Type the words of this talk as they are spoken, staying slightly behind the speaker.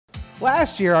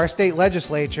Last year, our state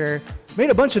legislature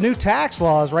made a bunch of new tax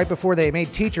laws right before they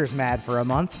made teachers mad for a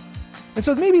month. And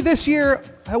so maybe this year,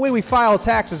 the way we file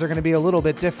taxes are going to be a little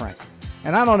bit different.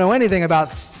 And I don't know anything about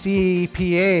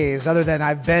CPAs other than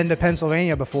I've been to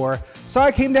Pennsylvania before, so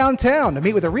I came downtown to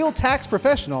meet with a real tax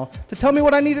professional to tell me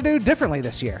what I need to do differently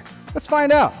this year. Let's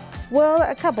find out. Well,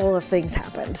 a couple of things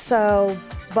happened. So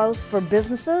both for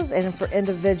businesses and for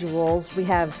individuals, we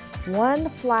have one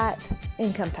flat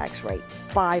income tax rate,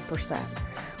 5%.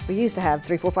 We used to have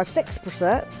 3, 4, 5,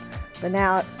 6%, but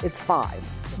now it's 5.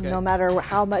 Okay. No matter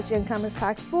how much income is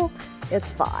taxable,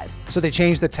 it's 5. So they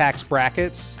changed the tax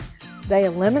brackets? They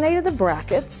eliminated the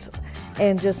brackets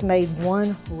and just made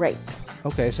one rate.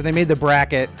 Okay, so they made the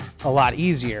bracket a lot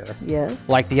easier. Yes.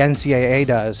 Like the NCAA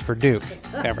does for Duke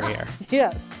every year.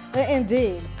 Yes,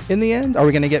 indeed. In the end, are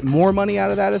we going to get more money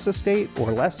out of that as a state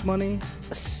or less money?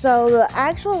 So the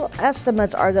actual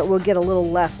estimates are that we'll get a little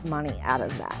less money out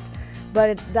of that.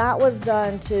 But that was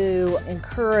done to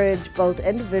encourage both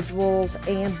individuals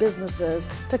and businesses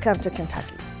to come to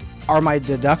Kentucky. Are my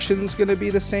deductions going to be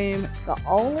the same? The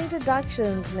only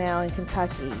deductions now in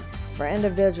Kentucky for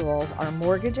individuals are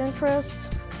mortgage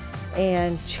interest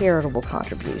and charitable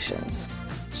contributions.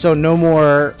 So no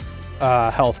more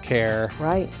health care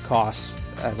right. costs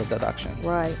as a deduction.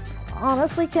 Right.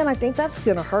 Honestly, Ken, I think that's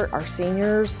going to hurt our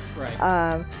seniors.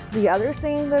 Right. The other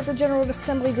thing that the General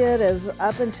Assembly did is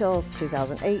up until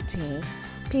 2018,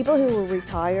 people who were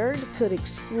retired could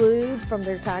exclude from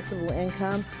their taxable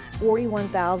income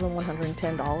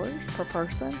 $41,110 per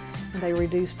person, and they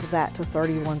reduced that to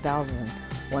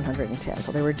 $31,110.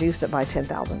 So they reduced it by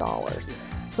 $10,000.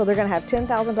 So they're going to have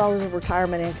 $10,000 of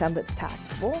retirement income that's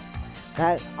taxable.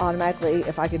 That automatically,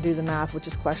 if I could do the math, which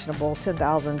is questionable,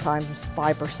 10,000 times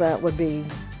 5% would be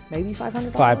maybe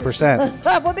 $500. 5%.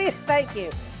 That would be, thank you.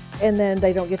 And then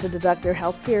they don't get to deduct their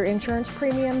health care insurance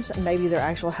premiums and maybe their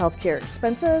actual health care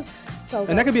expenses.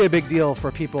 And that could be a big deal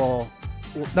for people.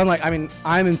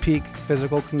 I'm in peak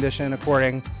physical condition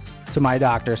according to my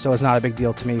doctor, so it's not a big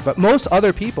deal to me. But most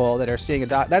other people that are seeing a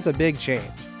doctor, that's a big change.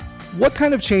 What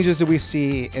kind of changes do we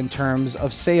see in terms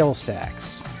of sales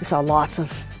tax? We saw lots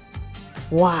of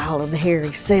wild and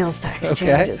hairy sales tax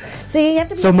changes. See, you have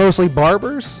to be mostly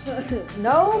barbers?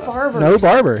 No barbers. No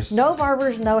barbers. No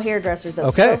barbers, no hairdressers.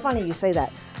 That's so funny you say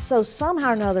that. So somehow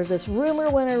or another, this rumor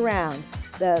went around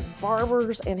that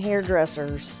barbers and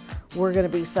hairdressers were going to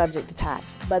be subject to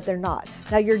tax, but they're not.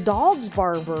 Now, your dog's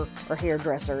barber or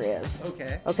hairdresser is.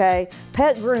 Okay?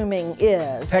 Pet grooming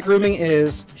is. Pet grooming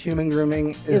is. Human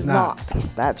grooming is not.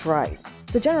 That's right.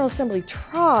 The General Assembly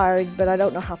tried, but I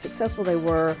don't know how successful they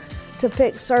were, to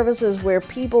pick services where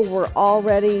people were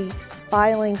already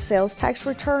filing sales tax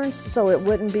returns, so it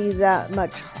wouldn't be that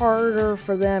much harder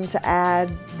for them to add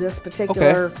this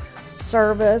particular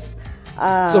service.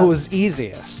 So it was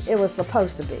easiest. It was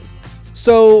supposed to be.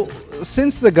 So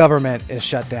since the government is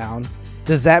shut down,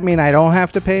 does that mean I don't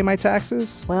have to pay my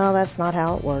taxes? Well, that's not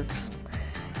how it works.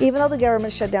 Even though the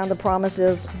government shut down, the promise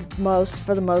is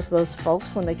for most of those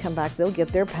folks, when they come back, they'll get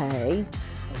their pay,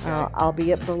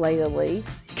 albeit belatedly.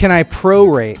 Can I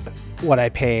prorate what I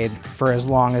paid for as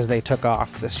long as they took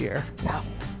off this year? No.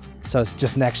 So it's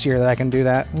just next year that I can do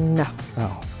that? No.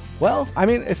 Oh. Well,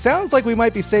 it sounds like we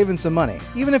might be saving some money,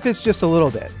 even if it's just a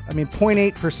little bit.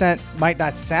 0.8% might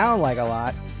not sound like a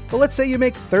lot, but let's say you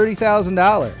make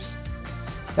 $30,000.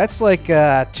 That's like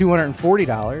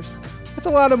 $240. That's a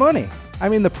lot of money.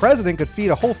 The president could feed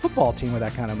a whole football team with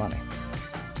that kind of money.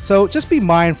 So just be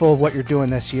mindful of what you're doing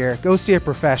this year. Go see a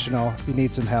professional if you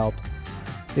need some help.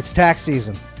 It's tax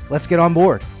season. Let's get on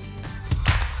board.